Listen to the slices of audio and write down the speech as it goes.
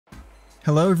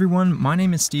Hello everyone, my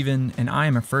name is Steven and I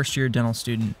am a first-year dental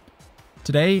student.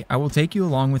 Today, I will take you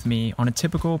along with me on a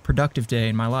typical productive day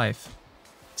in my life.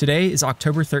 Today is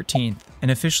October 13th and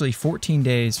officially 14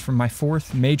 days from my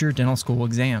fourth major dental school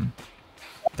exam.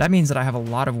 That means that I have a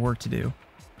lot of work to do.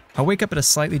 I wake up at a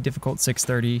slightly difficult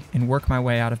 6:30 and work my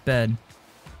way out of bed.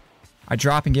 I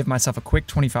drop and give myself a quick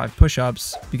 25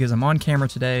 push-ups because I'm on camera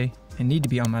today and need to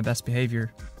be on my best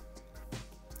behavior.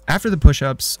 After the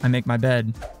push-ups, I make my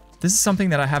bed. This is something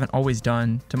that I haven't always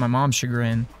done, to my mom's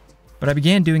chagrin, but I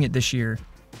began doing it this year.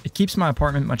 It keeps my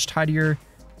apartment much tidier,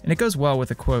 and it goes well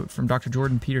with a quote from Dr.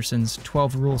 Jordan Peterson's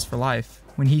 12 Rules for Life,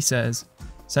 when he says,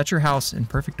 "Set your house in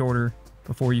perfect order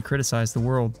before you criticize the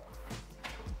world."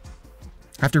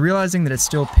 After realizing that it's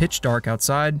still pitch dark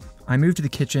outside, I move to the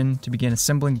kitchen to begin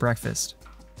assembling breakfast.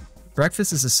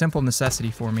 Breakfast is a simple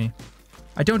necessity for me.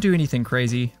 I don't do anything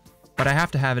crazy, but I have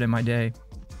to have it in my day.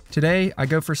 Today, I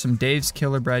go for some Dave's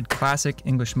Killer Bread classic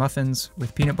English muffins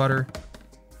with peanut butter,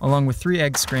 along with 3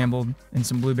 eggs scrambled and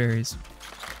some blueberries.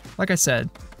 Like I said,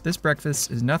 this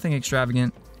breakfast is nothing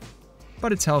extravagant,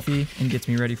 but it's healthy and gets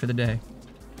me ready for the day.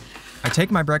 I take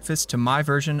my breakfast to my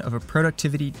version of a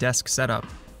productivity desk setup.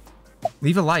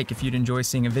 Leave a like if you'd enjoy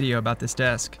seeing a video about this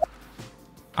desk.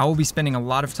 I will be spending a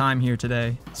lot of time here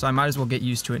today, so I might as well get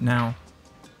used to it now.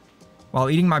 While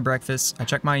eating my breakfast, I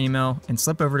check my email and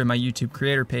slip over to my YouTube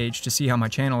creator page to see how my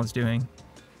channel is doing.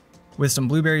 With some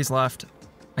blueberries left,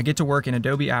 I get to work in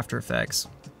Adobe After Effects.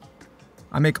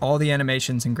 I make all the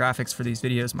animations and graphics for these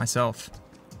videos myself.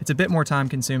 It's a bit more time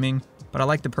consuming, but I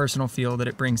like the personal feel that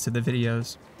it brings to the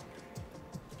videos.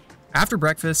 After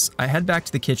breakfast, I head back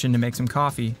to the kitchen to make some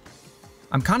coffee.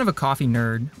 I'm kind of a coffee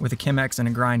nerd with a Chemex and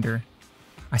a grinder.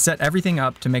 I set everything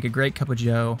up to make a great cup of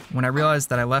joe when I realized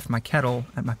that I left my kettle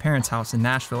at my parents' house in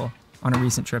Nashville on a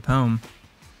recent trip home.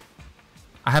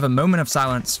 I have a moment of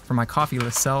silence for my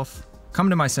coffeeless self, come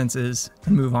to my senses,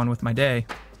 and move on with my day.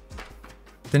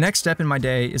 The next step in my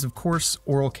day is, of course,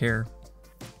 oral care.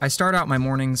 I start out my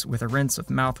mornings with a rinse of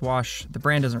mouthwash. The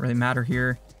brand doesn't really matter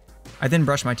here. I then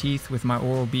brush my teeth with my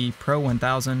Oral-B Pro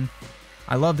 1000.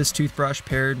 I love this toothbrush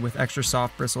paired with extra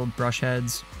soft bristled brush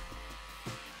heads.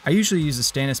 I usually use a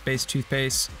stannous-based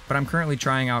toothpaste, but I'm currently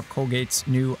trying out Colgate's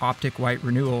new Optic White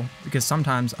Renewal because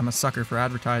sometimes I'm a sucker for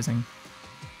advertising.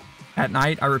 At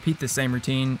night, I repeat the same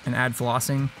routine and add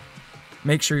flossing.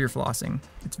 Make sure you're flossing.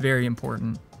 It's very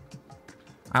important.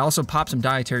 I also pop some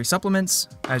dietary supplements.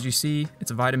 As you see, it's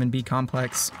a vitamin B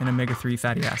complex and omega-3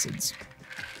 fatty acids.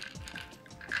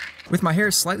 With my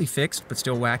hair slightly fixed but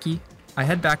still wacky, I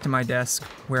head back to my desk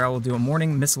where I will do a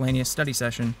morning miscellaneous study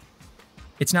session.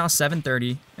 It's now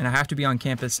 7:30 and I have to be on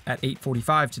campus at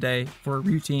 8:45 today for a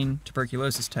routine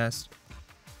tuberculosis test.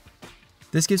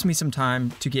 This gives me some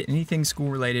time to get anything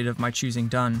school-related of my choosing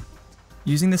done.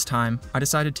 Using this time, I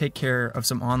decided to take care of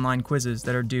some online quizzes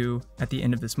that are due at the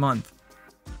end of this month.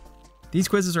 These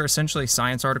quizzes are essentially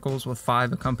science articles with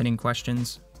 5 accompanying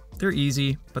questions. They're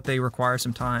easy, but they require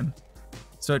some time,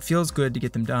 so it feels good to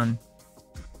get them done.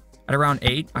 At around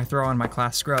 8, I throw on my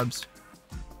class scrubs.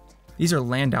 These are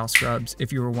Landau scrubs,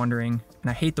 if you were wondering,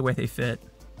 and I hate the way they fit.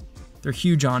 They're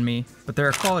huge on me, but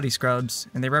they're quality scrubs,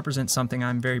 and they represent something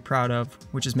I'm very proud of,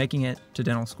 which is making it to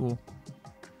dental school.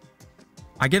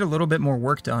 I get a little bit more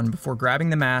work done before grabbing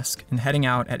the mask and heading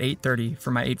out at 8:30 for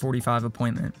my 8:45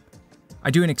 appointment. I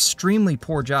do an extremely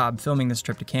poor job filming this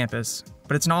trip to campus,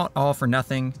 but it's not all for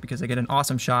nothing because I get an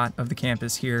awesome shot of the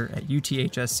campus here at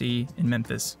UTHSC in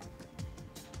Memphis.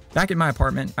 Back at my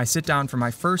apartment, I sit down for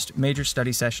my first major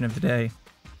study session of the day.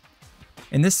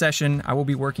 In this session, I will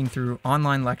be working through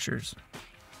online lectures.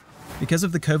 Because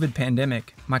of the COVID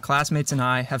pandemic, my classmates and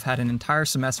I have had an entire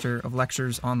semester of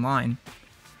lectures online.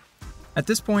 At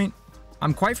this point,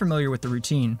 I'm quite familiar with the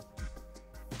routine.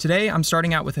 Today, I'm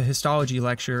starting out with a histology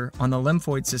lecture on the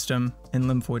lymphoid system and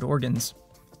lymphoid organs.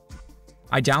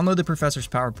 I download the professor's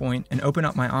PowerPoint and open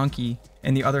up my Anki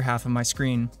in the other half of my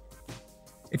screen.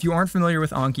 If you aren't familiar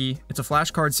with Anki, it's a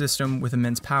flashcard system with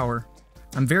immense power.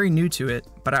 I'm very new to it,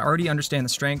 but I already understand the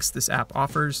strengths this app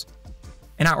offers,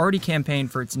 and I already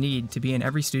campaigned for its need to be in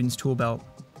every student's tool belt.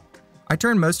 I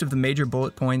turn most of the major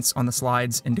bullet points on the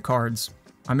slides into cards.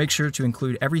 I make sure to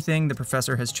include everything the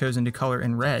professor has chosen to color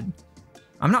in red.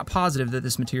 I'm not positive that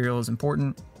this material is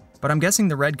important, but I'm guessing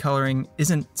the red coloring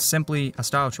isn't simply a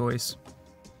style choice.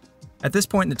 At this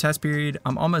point in the test period,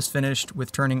 I'm almost finished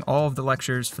with turning all of the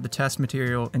lectures for the test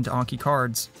material into Anki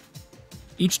cards.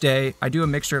 Each day, I do a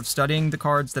mixture of studying the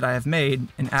cards that I have made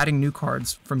and adding new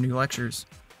cards from new lectures.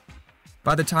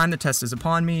 By the time the test is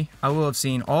upon me, I will have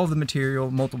seen all of the material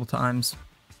multiple times,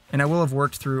 and I will have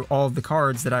worked through all of the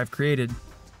cards that I've created.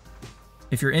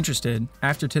 If you're interested,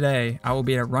 after today, I will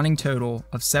be at a running total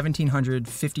of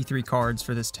 1,753 cards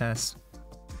for this test.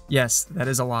 Yes, that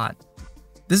is a lot.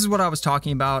 This is what I was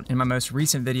talking about in my most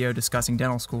recent video discussing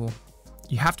dental school.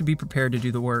 You have to be prepared to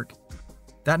do the work.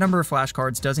 That number of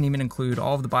flashcards doesn't even include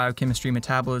all of the biochemistry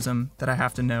metabolism that I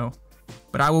have to know.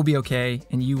 But I will be okay,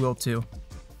 and you will too.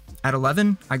 At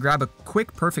 11, I grab a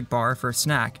quick perfect bar for a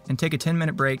snack and take a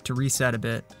 10-minute break to reset a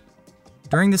bit.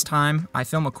 During this time, I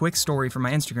film a quick story for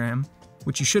my Instagram,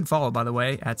 which you should follow by the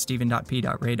way, at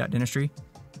steven.p.ray.dentistry.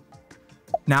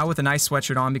 Now with a nice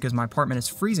sweatshirt on because my apartment is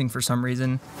freezing for some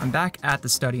reason, I'm back at the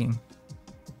studying.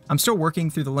 I'm still working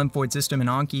through the lymphoid system in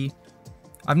Anki.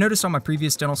 I've noticed on my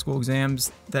previous dental school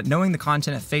exams that knowing the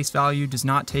content at face value does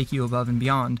not take you above and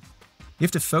beyond. You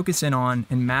have to focus in on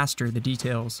and master the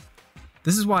details.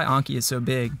 This is why Anki is so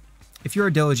big. If you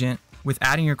are diligent with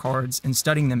adding your cards and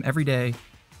studying them every day,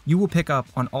 you will pick up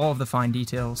on all of the fine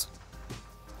details.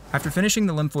 After finishing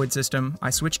the lymphoid system, I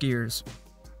switch gears.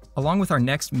 Along with our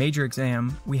next major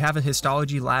exam, we have a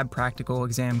histology lab practical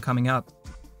exam coming up.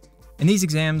 In these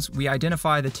exams, we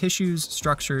identify the tissues,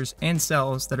 structures, and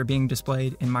cells that are being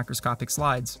displayed in microscopic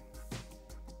slides.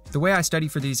 The way I study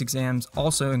for these exams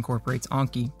also incorporates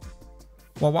Anki.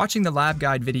 While watching the lab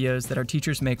guide videos that our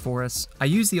teachers make for us, I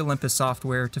use the Olympus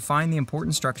software to find the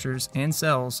important structures and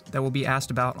cells that will be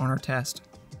asked about on our test.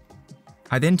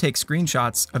 I then take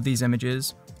screenshots of these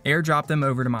images, airdrop them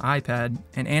over to my iPad,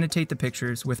 and annotate the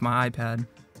pictures with my iPad.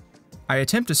 I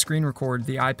attempt to screen record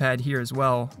the iPad here as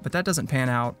well, but that doesn't pan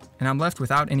out, and I'm left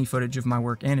without any footage of my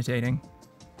work annotating.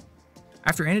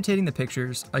 After annotating the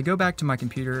pictures, I go back to my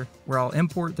computer where I'll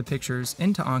import the pictures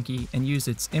into Anki and use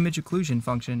its image occlusion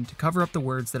function to cover up the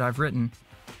words that I've written.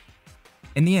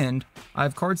 In the end, I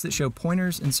have cards that show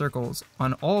pointers and circles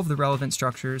on all of the relevant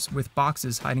structures with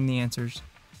boxes hiding the answers.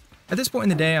 At this point in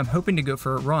the day, I'm hoping to go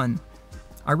for a run.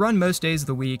 I run most days of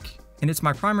the week, and it's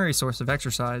my primary source of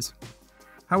exercise.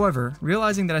 However,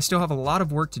 realizing that I still have a lot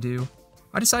of work to do,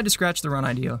 I decide to scratch the run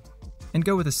idea and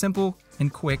go with a simple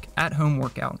and quick at-home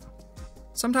workout.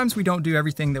 Sometimes we don't do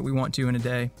everything that we want to in a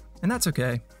day, and that's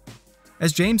okay.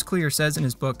 As James Clear says in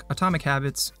his book, Atomic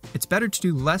Habits, it's better to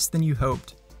do less than you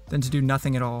hoped than to do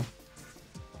nothing at all.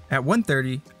 At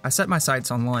 1:30, I set my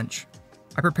sights on lunch.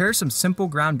 I prepare some simple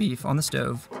ground beef on the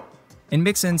stove and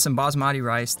mix in some basmati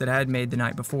rice that I had made the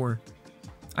night before.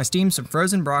 I steam some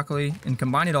frozen broccoli and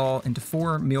combine it all into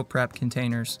 4 meal prep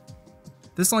containers.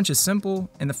 This lunch is simple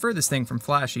and the furthest thing from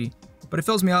flashy, but it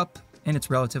fills me up and it's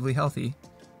relatively healthy.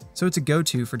 So it's a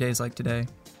go-to for days like today.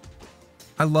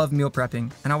 I love meal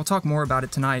prepping, and I will talk more about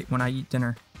it tonight when I eat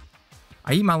dinner.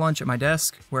 I eat my lunch at my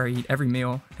desk, where I eat every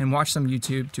meal, and watch some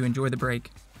YouTube to enjoy the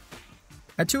break.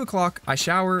 At 2 o'clock, I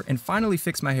shower and finally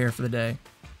fix my hair for the day.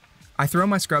 I throw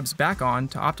my scrubs back on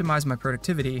to optimize my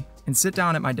productivity and sit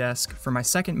down at my desk for my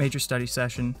second major study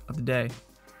session of the day.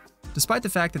 Despite the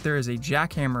fact that there is a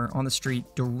jackhammer on the street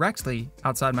directly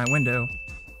outside my window,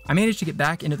 I managed to get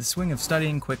back into the swing of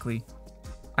studying quickly.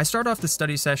 I start off the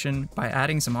study session by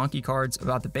adding some Anki cards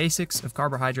about the basics of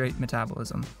carbohydrate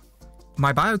metabolism.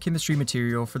 My biochemistry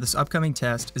material for this upcoming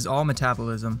test is all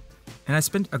metabolism, and I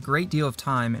spent a great deal of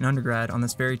time in undergrad on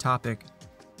this very topic.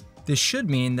 This should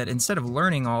mean that instead of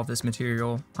learning all of this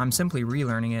material, I'm simply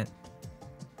relearning it.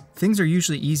 Things are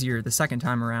usually easier the second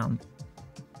time around.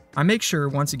 I make sure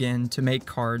once again to make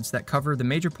cards that cover the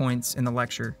major points in the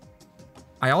lecture.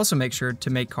 I also make sure to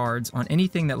make cards on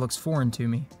anything that looks foreign to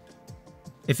me.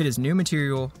 If it is new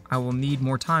material, I will need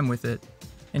more time with it,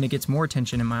 and it gets more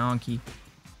attention in my Anki.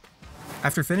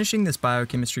 After finishing this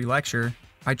biochemistry lecture,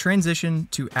 I transition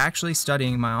to actually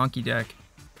studying my Anki deck.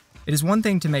 It is one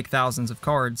thing to make thousands of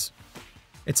cards.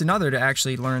 It's another to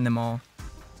actually learn them all.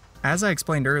 As I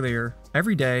explained earlier,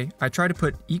 every day I try to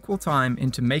put equal time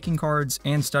into making cards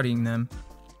and studying them.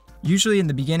 Usually in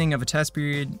the beginning of a test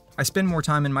period, I spend more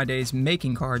time in my days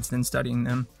making cards than studying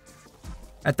them.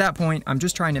 At that point, I'm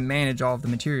just trying to manage all of the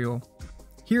material.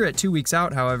 Here at 2 weeks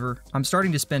out, however, I'm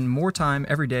starting to spend more time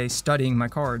every day studying my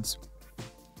cards.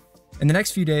 In the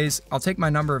next few days, I'll take my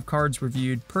number of cards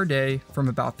reviewed per day from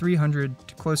about 300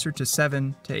 to closer to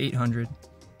 700 to 800.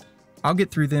 I'll get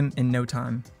through them in no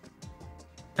time.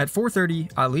 At 4:30,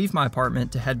 I leave my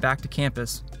apartment to head back to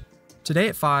campus. Today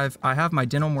at 5, I have my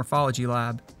dental morphology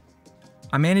lab.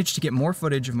 I managed to get more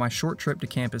footage of my short trip to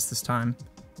campus this time.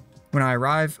 When I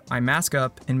arrive, I mask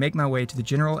up and make my way to the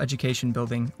General Education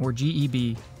Building, or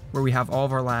GEB, where we have all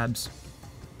of our labs.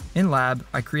 In lab,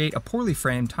 I create a poorly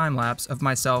framed time-lapse of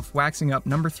myself waxing up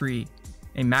number 3,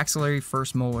 a maxillary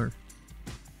first molar.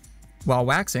 While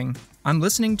waxing, I'm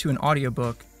listening to an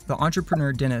audiobook, The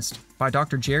Entrepreneur Dentist, by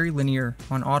Dr. Jerry Lanier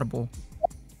on Audible.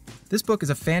 This book is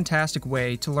a fantastic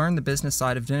way to learn the business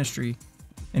side of dentistry.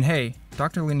 And hey,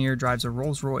 Dr. Lanier drives a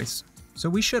Rolls Royce, so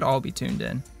we should all be tuned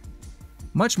in.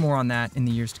 Much more on that in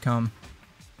the years to come.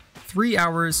 3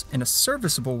 hours and a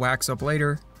serviceable wax up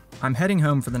later, I'm heading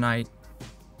home for the night.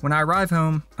 When I arrive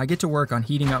home, I get to work on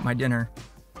heating up my dinner.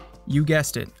 You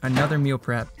guessed it, another meal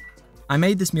prep. I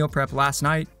made this meal prep last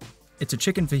night. It's a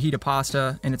chicken fajita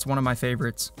pasta, and it's one of my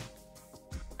favorites.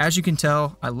 As you can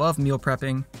tell, I love meal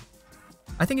prepping.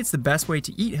 I think it's the best way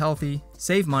to eat healthy,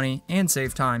 save money, and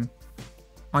save time.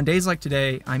 On days like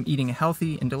today, I'm eating a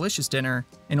healthy and delicious dinner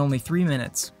in only 3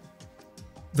 minutes.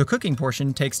 The cooking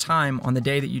portion takes time on the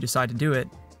day that you decide to do it,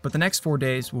 but the next 4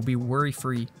 days will be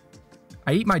worry-free.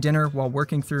 I eat my dinner while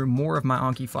working through more of my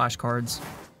Anki flashcards.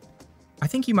 I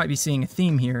think you might be seeing a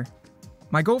theme here.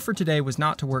 My goal for today was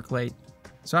not to work late,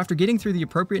 so after getting through the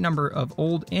appropriate number of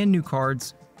old and new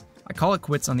cards, I call it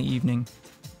quits on the evening.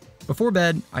 Before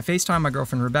bed, I FaceTime my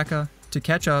girlfriend Rebecca to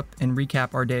catch up and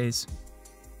recap our days.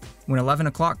 When 11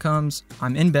 o'clock comes,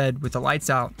 I'm in bed with the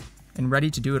lights out and ready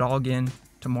to do it all again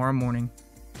tomorrow morning.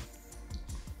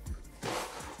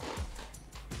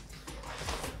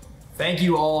 Thank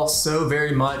you all so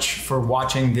very much for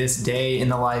watching this day in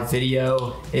the life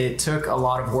video. It took a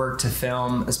lot of work to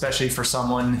film, especially for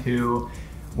someone who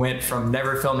went from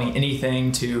never filming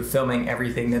anything to filming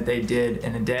everything that they did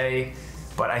in a day.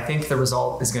 But I think the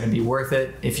result is going to be worth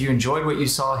it. If you enjoyed what you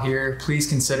saw here, please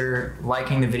consider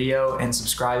liking the video and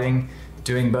subscribing.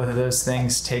 Doing both of those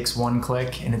things takes 1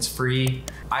 click and it's free.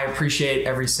 I appreciate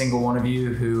every single one of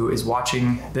you who is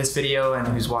watching this video and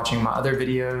who's watching my other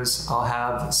videos. I'll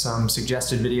have some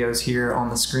suggested videos here on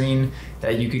the screen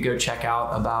that you could go check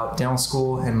out about dental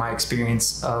school and my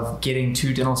experience of getting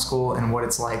to dental school and what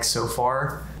it's like so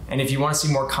far. And if you want to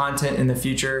see more content in the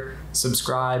future,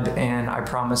 subscribe, and I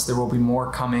promise there will be more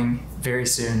coming very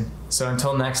soon. So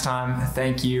until next time,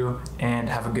 thank you and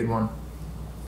have a good one.